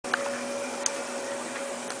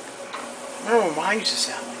I don't know when mine used to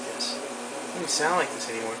sound like this. It doesn't sound like this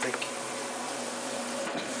anymore.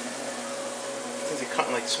 Things are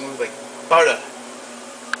cutting like smooth, like butter.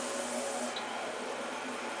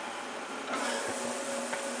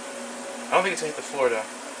 I don't think it's gonna hit the floor though.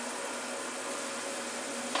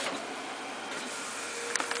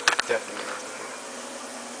 Definitely.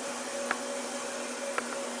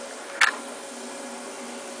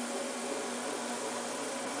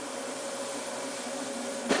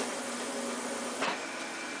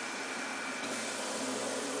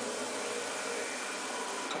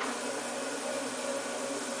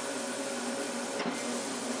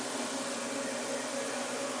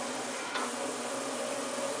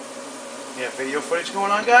 Yeah, video footage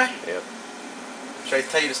going on, guy? Yep. Should I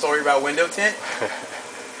tell you the story about window tint?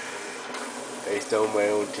 I used to own my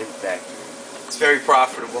own tint factory. It's very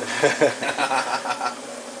profitable.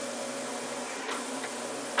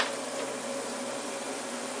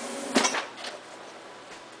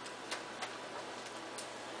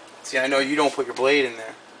 See, I know you don't put your blade in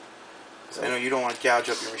there. So I know you don't want to gouge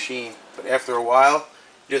up your machine. But after a while,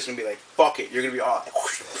 you're just going to be like, fuck it. You're going to be all...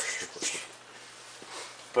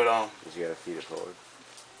 But, You gotta feed it forward.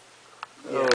 Yeah.